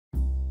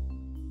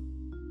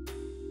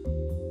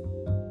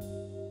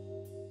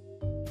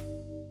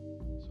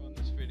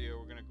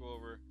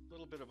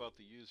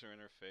user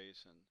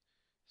interface and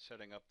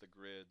setting up the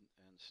grid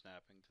and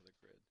snapping to the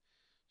grid.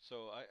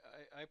 So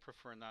I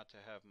prefer not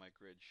to have my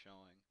grid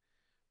showing.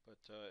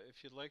 But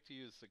if you'd like to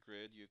use the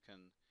grid, you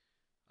can,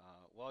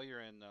 while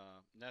you're in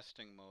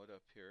nesting mode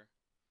up here,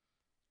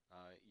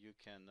 you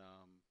can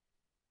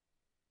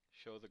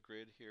show the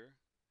grid here,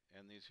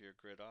 and these are your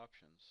grid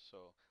options.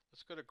 So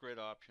let's go to grid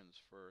options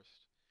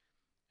first,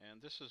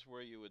 and this is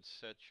where you would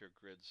set your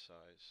grid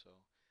size. So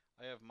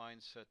I have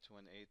mine set to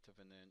 1/8 of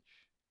an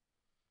inch,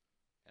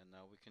 and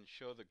now we can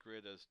show the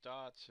grid as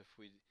dots. If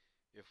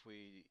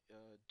we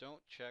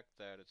don't check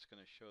that, it's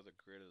going to show the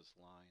grid as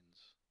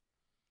lines.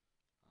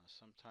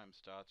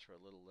 Sometimes dots are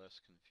a little less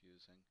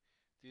confusing.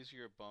 These are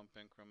your bump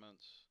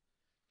increments.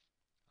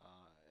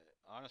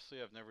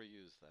 Honestly, I've never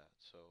used that,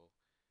 so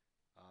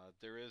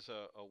there is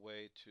a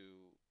way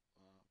to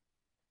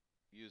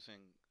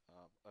using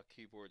a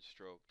keyboard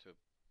stroke to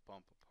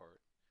bump a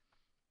part.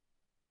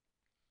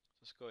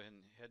 Let's go ahead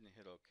and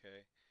hit OK,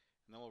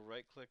 and then we'll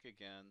right click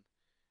again,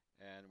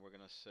 and we're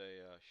going to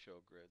say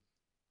show grid.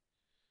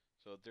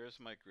 So there's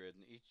my grid,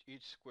 and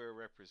each square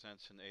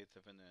represents 1/8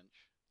 of an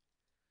inch.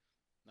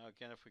 Now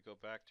again, if we go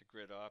back to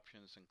grid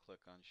options and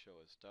click on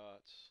show as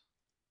dots,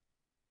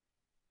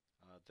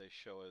 they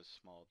show as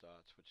small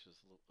dots, which is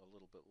a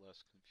little bit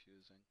less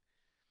confusing.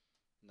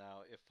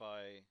 Now if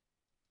I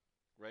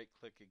right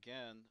click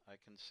again, I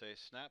can say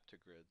snap to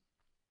grid,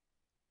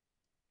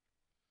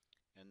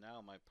 and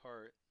now my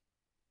part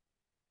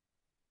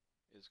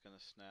is going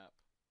to snap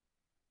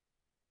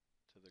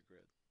to the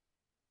grid.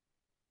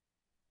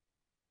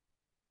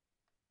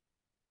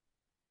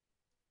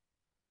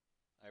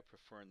 I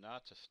prefer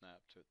not to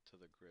snap to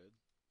the grid,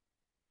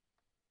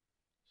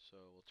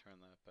 so we'll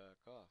turn that back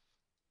off.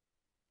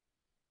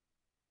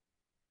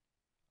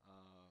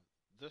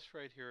 This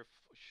right here,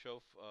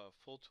 show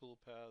full tool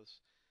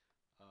paths.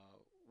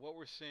 What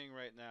we're seeing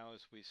right now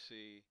is we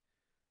see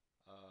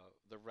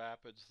the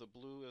rapids. The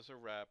blue is a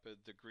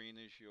rapid, the green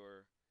is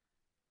your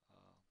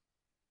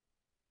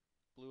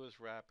blue is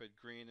rapid,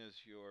 green is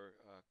your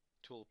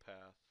tool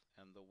path,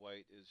 and the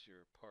white is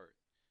your part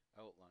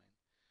outline.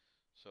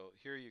 So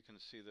here you can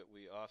see that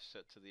we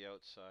offset to the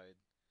outside,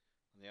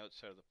 on the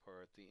outside of the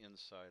part, the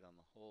inside on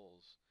the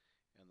holes,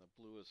 and the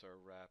blue is our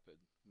rapid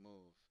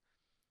move.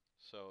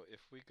 So if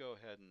we go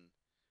ahead and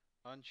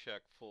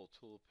uncheck full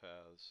tool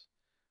paths,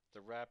 the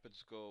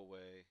rapids go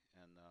away,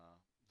 and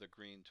the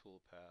green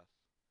tool path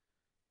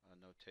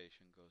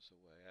notation goes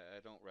away. I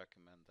don't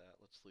recommend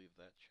that. Let's leave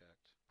that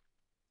checked.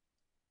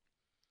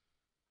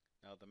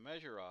 Now the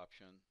measure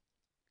option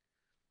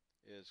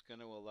is going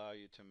to allow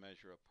you to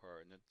measure a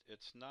part, and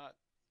it's not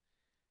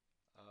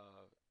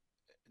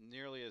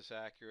nearly as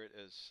accurate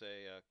as,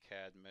 say, a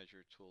CAD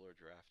measure tool or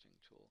drafting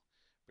tool,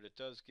 but it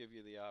does give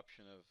you the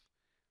option of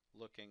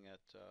looking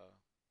at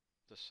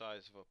the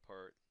size of a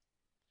part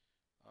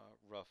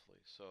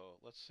roughly. So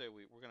let's say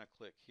we're going to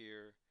click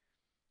here,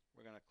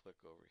 we're going to click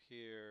over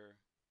here,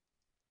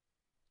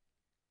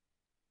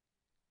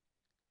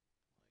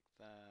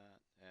 like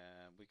that,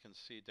 and we can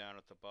see down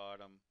at the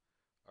bottom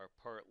our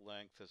part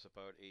length is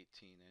about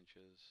 18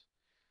 inches.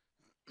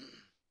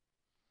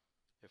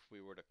 If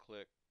we were to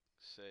click,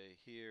 say,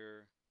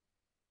 here,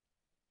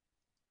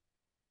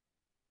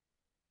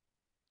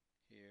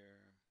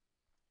 here,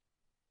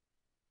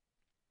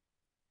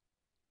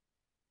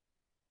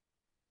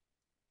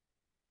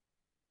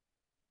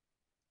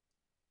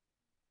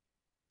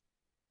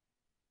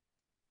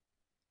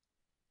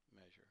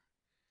 measure.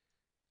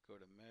 Go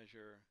to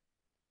measure,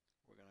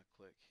 we're going to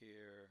click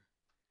here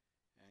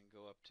and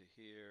go up to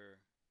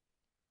here.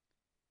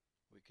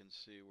 We can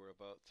see we're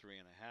about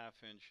 3.5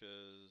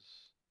 inches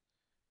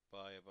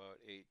by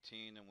about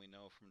 18, and we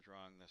know from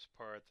drawing this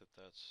part that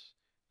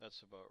that's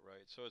about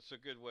right. So it's a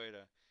good way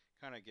to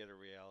kind of get a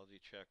reality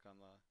check on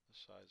the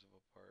size of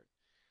a part.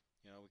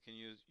 You know, we can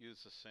use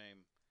the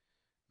same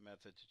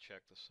method to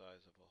check the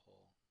size of a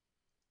hole.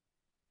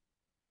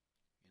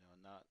 You know,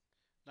 not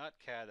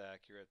CAD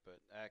accurate,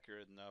 but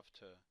accurate enough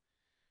to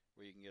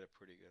where you can get a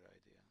pretty good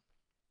idea.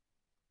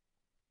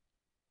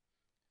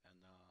 And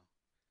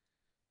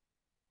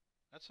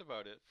that's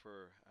about it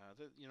for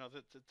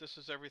this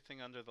is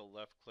everything under the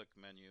left click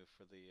menu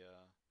for the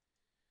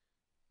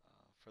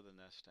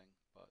nesting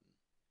button.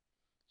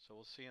 So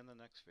we'll see you in the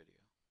next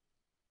video.